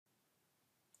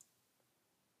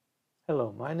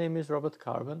Hello, my name is Robert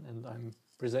Carbon and I'm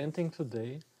presenting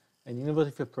today an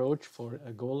innovative approach for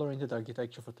a goal-oriented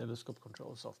architecture for telescope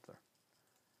control software.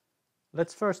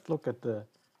 Let's first look at the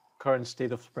current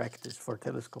state of practice for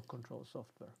telescope control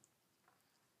software.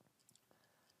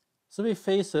 So we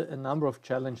face a number of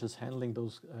challenges handling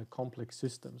those complex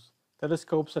systems.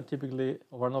 Telescopes are typically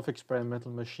one-off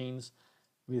experimental machines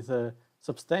with a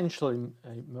substantial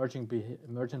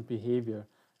emergent behavior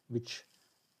which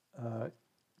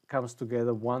comes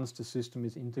together once the system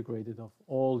is integrated of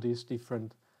all these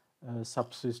different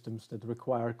subsystems that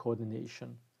require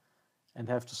coordination and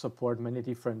have to support many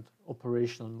different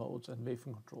operational modes and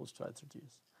wavefront control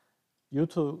strategies. Due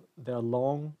to their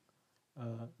long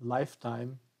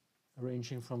lifetime,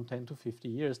 ranging from 10 to 50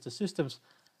 years, the systems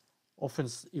often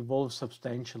evolve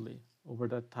substantially over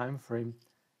that time frame,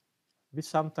 with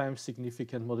sometimes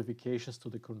significant modifications to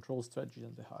the control strategy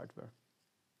and the hardware.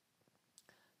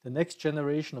 The next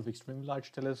generation of extremely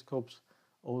large telescopes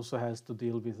also has to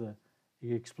deal with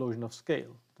the explosion of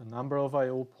scale. The number of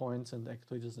I/O points and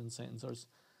actuators and sensors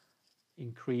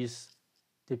increase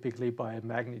typically by a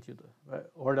magnitude,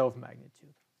 order of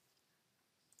magnitude.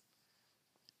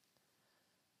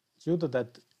 Due to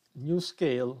that new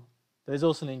scale, there is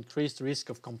also an increased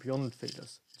risk of component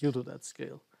failures due to that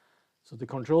scale. So the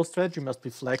control strategy must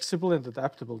be flexible and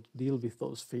adaptable to deal with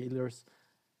those failures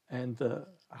and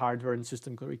hardware and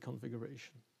system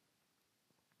reconfiguration.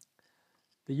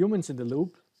 The humans in the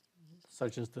loop,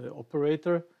 such as the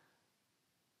operator,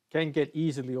 can get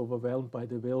easily overwhelmed by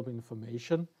the available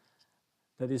information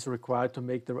that is required to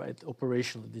make the right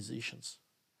operational decisions.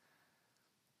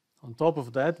 On top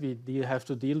of that, we have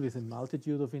to deal with a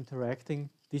multitude of interacting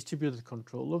distributed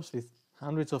control loops with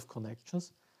hundreds of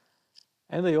connections,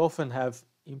 and they often have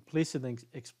implicit and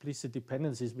explicit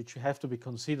dependencies which have to be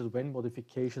considered when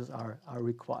modifications are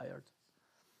required.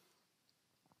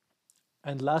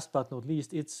 And last but not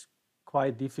least, it's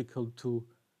quite difficult to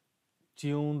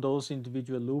tune those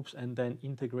individual loops and then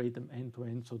integrate them end to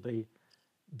end so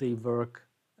they work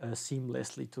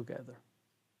seamlessly together.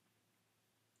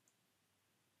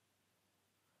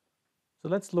 So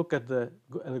let's look at the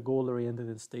goal-oriented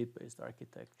and state-based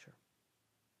architecture.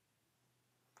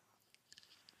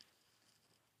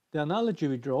 The analogy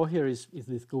we draw here is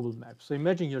with Google Maps. So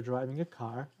imagine you're driving a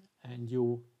car and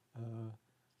you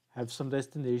have some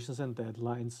destinations and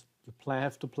deadlines. You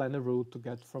have to plan a route to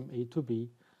get from A to B,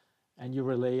 and you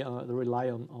rely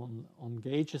on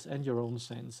gauges and your own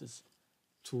senses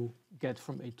to get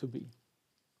from A to B.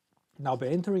 Now, by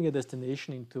entering a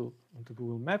destination into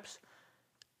Google Maps,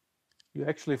 you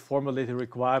actually formulate a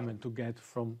requirement to get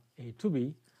from A to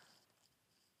B,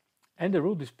 and the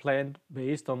route is planned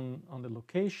based on the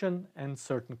location and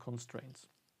certain constraints,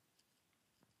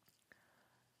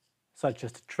 such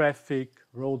as the traffic,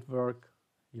 road work,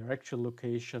 your actual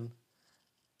location.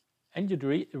 And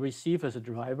you receive, as a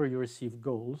driver, you receive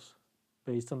goals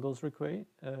based on those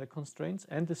constraints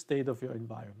and the state of your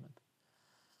environment.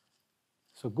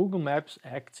 So Google Maps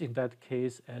acts in that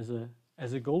case as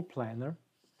a goal planner,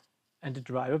 and the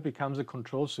driver becomes a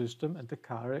control system and the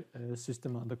car a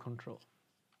system under control.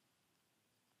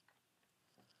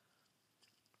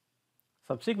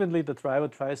 Subsequently, the driver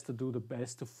tries to do the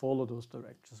best to follow those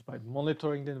directions by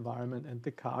monitoring the environment and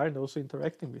the car and also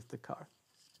interacting with the car.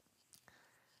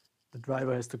 The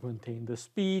driver has to maintain the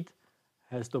speed,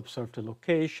 has to observe the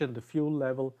location, the fuel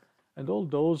level, and all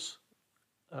those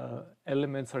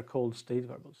elements are called state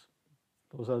variables.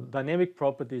 Those are dynamic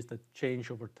properties that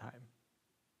change over time.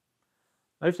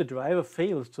 Now, if the driver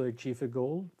fails to achieve a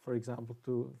goal, for example,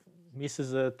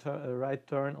 misses a right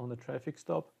turn on a traffic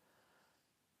stop,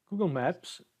 Google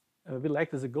Maps will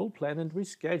act as a goal plan and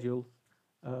reschedule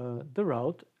the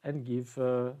route and give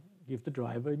the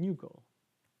driver a new goal.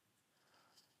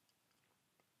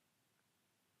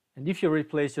 And if you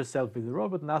replace yourself with a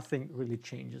robot, nothing really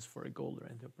changes for a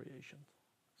goal-oriented operation.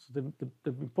 So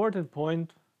the important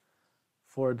point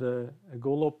for the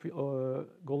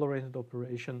goal-oriented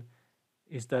operation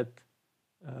is that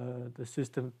the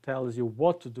system tells you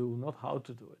what to do, not how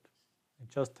to do it. It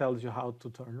just tells you how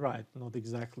to turn right, not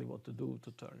exactly what to do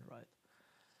to turn right.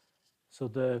 So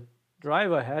the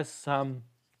driver has some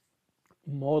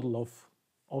model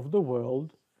of the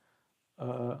world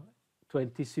to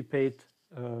anticipate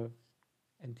the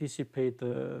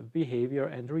behavior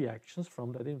and reactions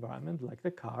from that environment, like the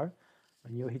car.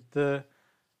 When you hit the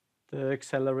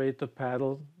accelerator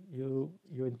pedal, you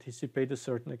anticipate a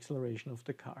certain acceleration of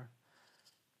the car.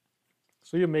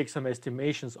 So you make some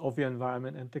estimations of your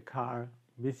environment and the car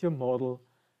with your model,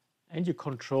 and you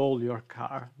control your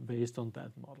car based on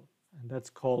that model. And that's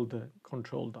called the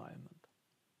control diamond.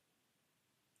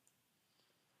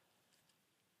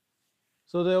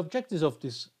 So the objectives of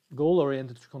this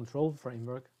goal-oriented control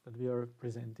framework that we are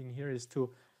presenting here is to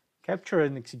capture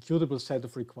an executable set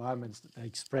of requirements that are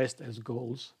expressed as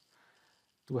goals,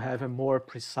 to have a more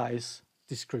precise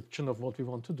description of what we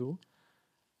want to do.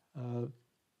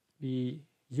 We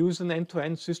use an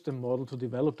end-to-end system model to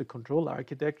develop the control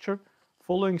architecture,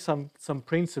 following some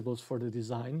principles for the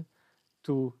design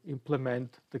to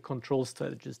implement the control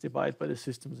strategies developed by the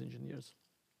systems engineers.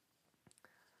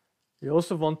 We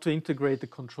also want to integrate the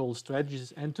control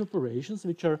strategies and operations,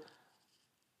 which are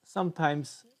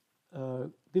sometimes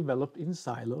developed in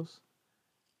silos,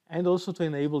 and also to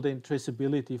enable the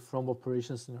traceability from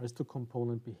operation scenarios to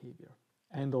component behavior,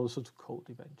 and also to code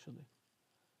eventually.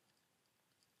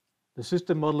 The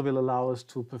system model will allow us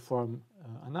to perform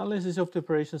analysis of the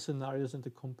operation scenarios and the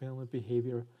component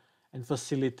behavior and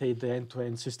facilitate the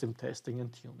end-to-end system testing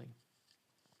and tuning.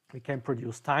 We can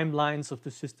produce timelines of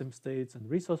the system states and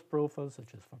resource profiles,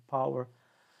 such as for power,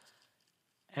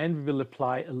 and we will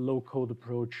apply a low-code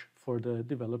approach for the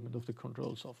development of the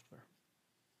control software.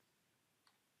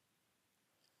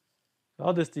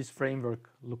 How does this framework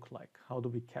look like? How do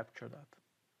we capture that?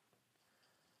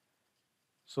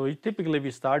 So typically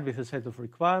we start with a set of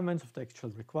requirements, of the actual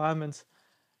requirements,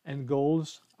 and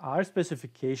goals are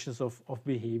specifications of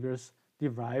behaviors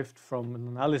derived from an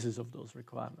analysis of those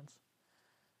requirements.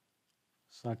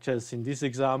 Such as in this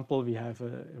example, we have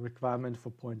a requirement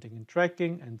for pointing and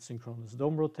tracking and synchronous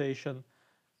dome rotation,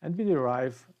 and we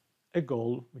derive a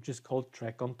goal which is called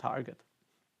track on target.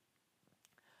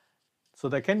 So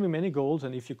there can be many goals,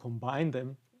 and if you combine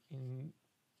them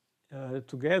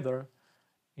together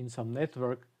in some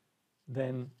network,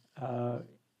 then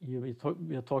we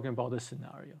are talking about a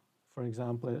scenario. For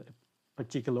example, a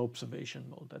particular observation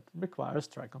mode that requires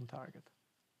track on target.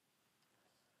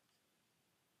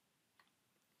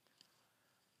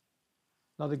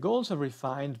 Now the goals are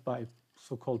refined by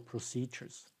so-called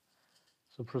procedures.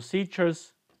 So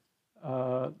procedures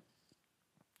are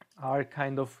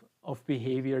kind of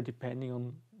behavior depending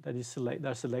on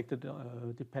they're selected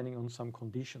depending on some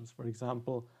conditions. For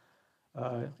example,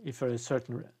 if a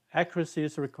certain accuracy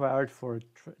is required for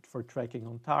tracking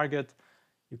on target,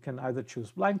 you can either choose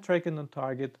blind tracking on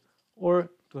target or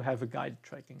to have a guided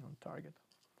tracking on target.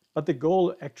 But the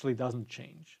goal actually doesn't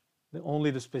change.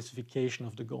 Only the specification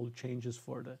of the goal changes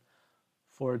for the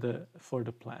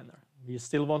planner. We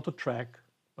still want to track,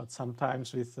 but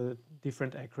sometimes with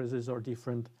different accuracies or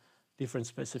different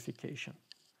specification.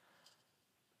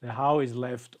 The how is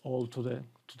left all to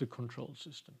the control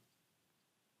system.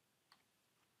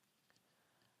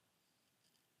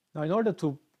 Now, in order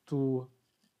to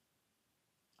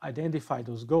identify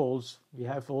those goals, we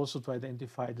have also to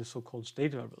identify the so-called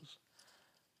state variables.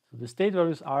 So the state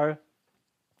variables are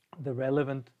the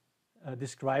relevant,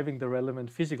 describing the relevant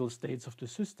physical states of the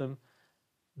system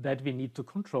that we need to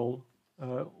control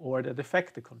or that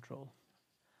affect the control.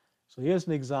 So here's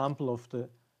an example of the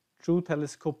true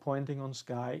telescope pointing on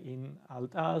sky in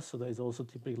Alt-A, so there is also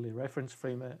typically a reference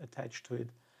frame attached to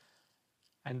it.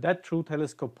 And that true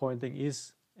telescope pointing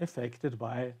is affected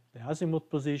by the azimuth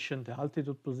position, the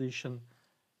altitude position,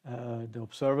 the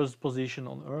observer's position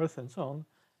on Earth, and so on.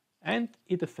 And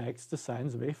it affects the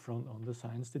science wavefront on the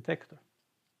science detector.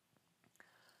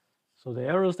 So the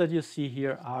arrows that you see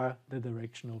here are the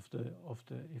direction of the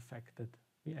effect that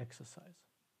we exercise.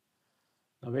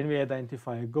 Now, when we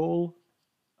identify a goal,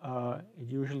 it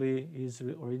usually is,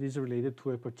 or it is related to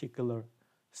a particular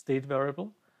state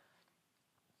variable.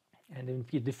 And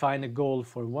if you define a goal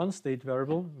for one state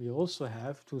variable, we also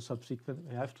have to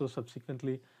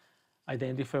subsequently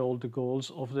identify all the goals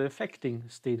of the affecting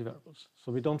state variables.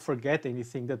 So we don't forget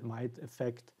anything that might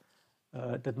affect,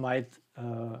 that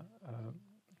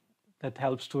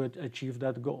helps to achieve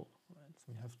that goal. Right? So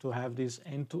we have to have this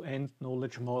end-to-end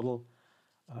knowledge model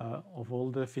of all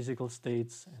the physical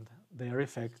states and their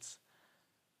effects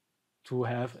to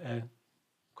have a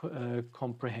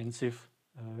comprehensive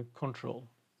control.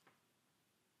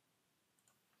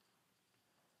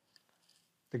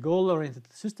 The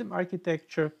goal-oriented system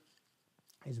architecture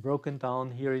is broken down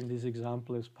here in this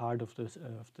example as part of the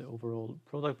overall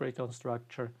product breakdown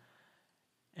structure.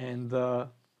 And the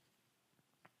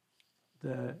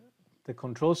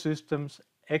control systems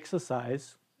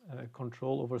exercise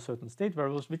control over certain state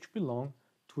variables which belong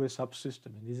to a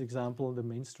subsystem. In this example, the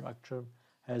main structure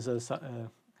has an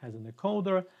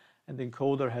encoder, and the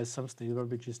encoder has some state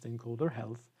variable which is the encoder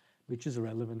health, which is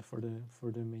relevant for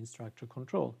the main structure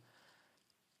control.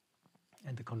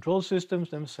 And the control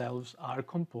systems themselves are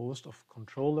composed of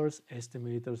controllers,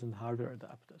 estimators, and hardware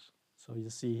adapters. So you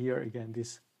see here again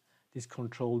this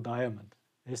control diamond.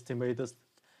 Estimators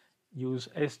use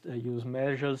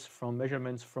measurements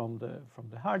from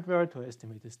the hardware to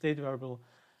estimate the state variable,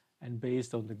 and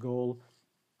based on the goal,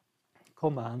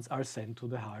 commands are sent to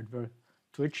the hardware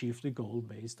to achieve the goal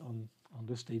based on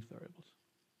the state variables.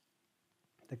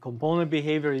 The component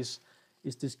behavior is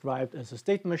described as a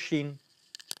state machine.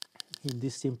 In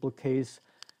this simple case,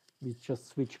 we just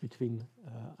switch between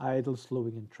idle,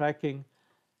 slowing, and tracking.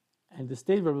 And the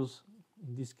state variables,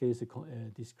 in this case, a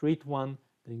discrete one,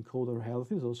 the encoder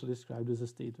health is also described as a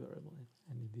state variable.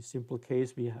 And in this simple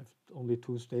case, we have only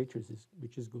two stages,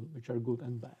 which are good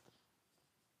and bad.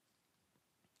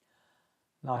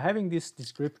 Now, having this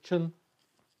description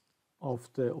of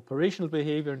the operational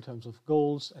behavior in terms of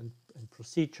goals and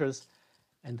procedures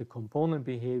and the component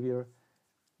behavior,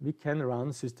 we can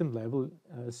run system-level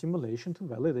simulation to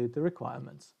validate the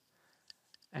requirements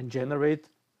and generate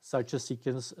such a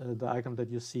sequence diagram that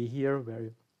you see here,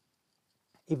 where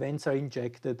events are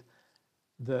injected,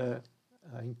 the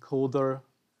encoder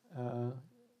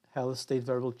health state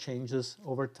variable changes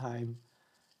over time,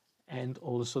 and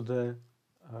also the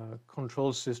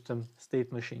control system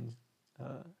state machine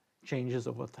changes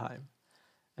over time.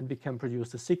 And we can produce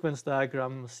the sequence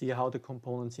diagram, see how the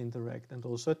components interact, and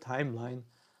also a timeline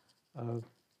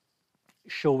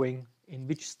showing in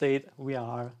which state we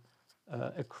are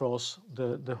across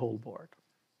the whole board.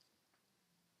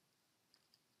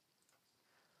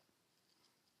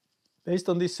 Based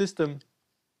on this system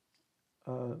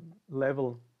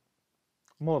level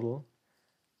model,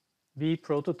 we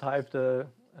prototyped a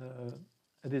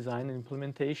design and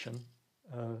implementation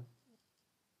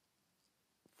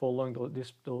following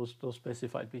those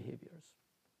specified behaviors.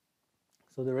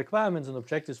 So the requirements and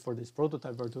objectives for this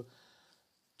prototype were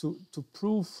to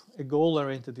prove a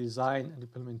goal-oriented design and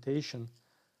implementation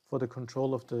for the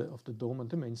control of the dome and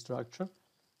the main structure,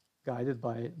 guided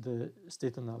by the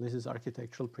state analysis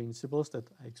architectural principles that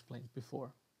I explained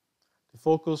before. The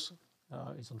focus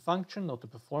is on function, not the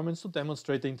performance, to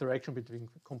demonstrate the interaction between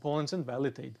components and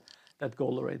validate that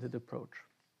goal-oriented approach.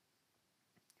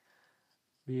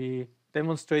 We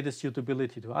demonstrate the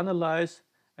suitability to analyze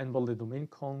and model the domain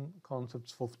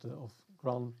concepts of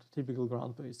typical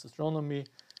ground-based astronomy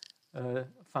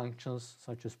functions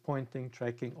such as pointing,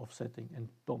 tracking, offsetting, and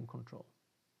dome control.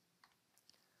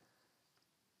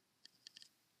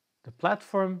 The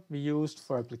platform we used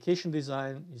for application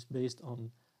design is based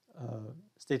on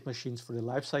state machines for the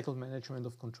lifecycle management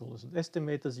of controllers and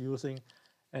estimators using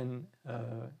an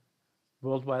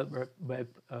World Wide Web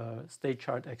state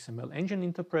chart XML engine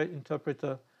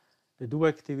interpreter. The do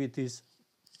activities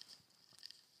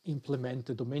implement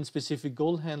the domain-specific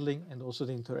goal handling and also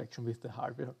the interaction with the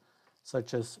hardware,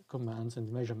 such as commands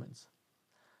and measurements.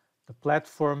 The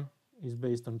platform is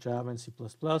based on Java and C++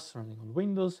 running on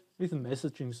Windows with a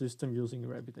messaging system using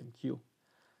RabbitMQ.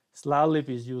 SLALib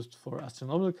is used for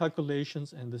astronomical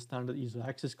calculations, and the standard ESO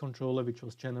access controller, which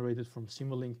was generated from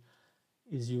Simulink,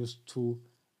 is used to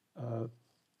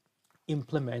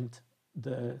implement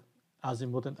the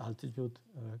azimuth and altitude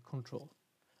control.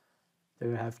 There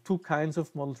we have two kinds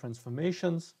of model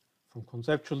transformations, from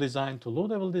conceptual design to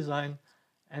low-level design,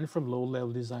 and from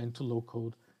low-level design to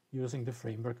low-code using the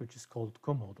framework which is called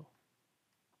Komodo.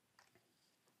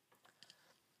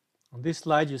 On this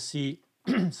slide you see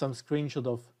some screenshot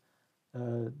of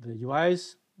the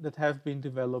UIs that have been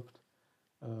developed.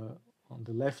 On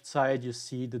the left side you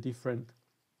see the different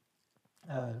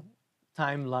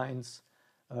timelines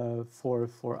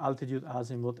for altitude,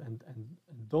 azimuth, and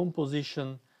dome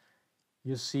position.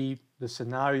 You see the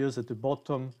scenarios at the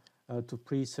bottom to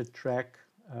preset track,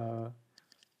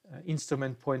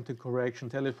 instrument pointing correction,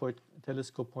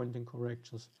 telescope pointing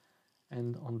corrections,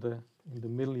 and in the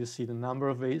middle you see the number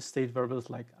of state variables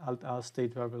like alt-a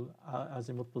state variable,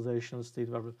 azimuth position state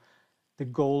variable, the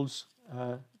goals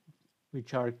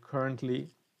which are currently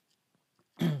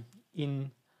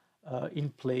in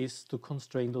place to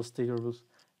constrain those state variables,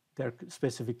 their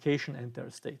specification and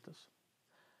their status.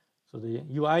 So the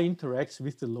UI interacts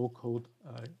with the low code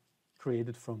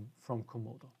created from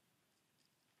Komodo.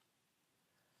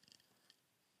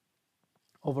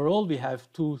 Overall, we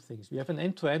have two things. We have an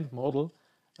end-to-end model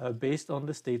based on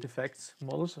the state effects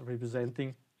models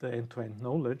representing the end-to-end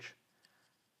knowledge,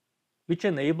 which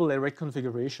enable a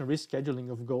reconfiguration, rescheduling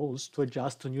of goals to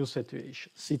adjust to new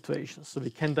situations. So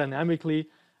we can dynamically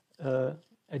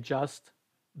adjust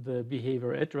the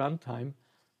behavior at runtime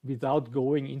without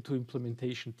going into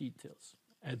implementation details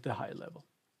at the high level,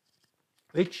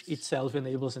 which itself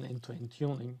enables an end-to-end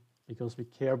tuning because we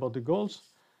care about the goals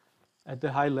at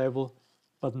the high level,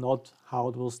 but not how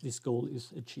this goal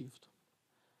is achieved.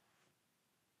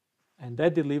 And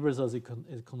that delivers us a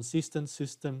consistent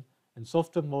system and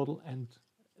software model and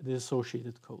the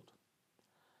associated code.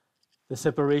 The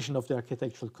separation of the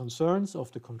architectural concerns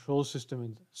of the control system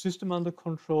and system under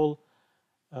control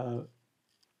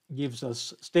gives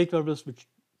us state variables which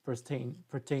pertain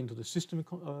to the system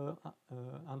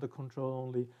under control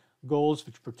only, goals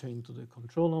which pertain to the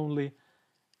control only,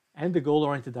 and the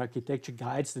goal-oriented architecture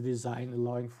guides the design,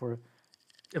 allowing for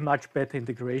a much better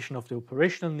integration of the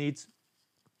operational needs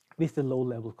with the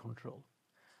low-level control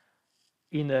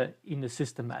in a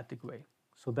systematic way.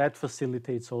 So that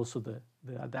facilitates also the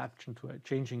adaptation to a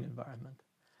changing environment.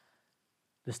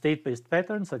 The state-based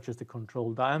pattern, such as the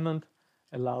control diamond,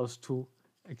 allows to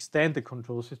extend the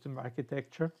control system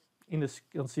architecture in a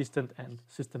consistent and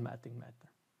systematic manner.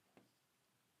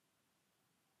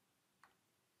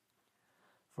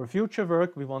 For future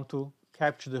work, we want to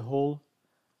capture the whole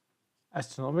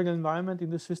astronomical environment in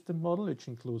the system model, which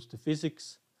includes the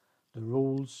physics, the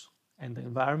rules, and the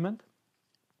environment,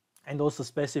 and also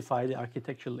specify the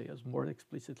architecture layers more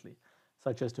explicitly,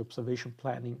 such as the observation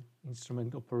planning,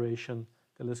 instrument operation,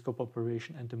 telescope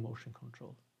operation, and the motion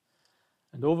control.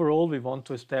 And overall, we want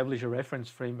to establish a reference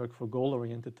framework for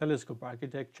goal-oriented telescope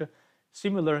architecture,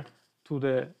 similar to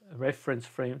the reference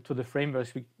frame, to the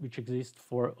frameworks which exist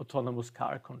for autonomous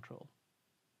car control.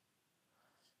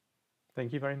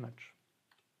 Thank you very much.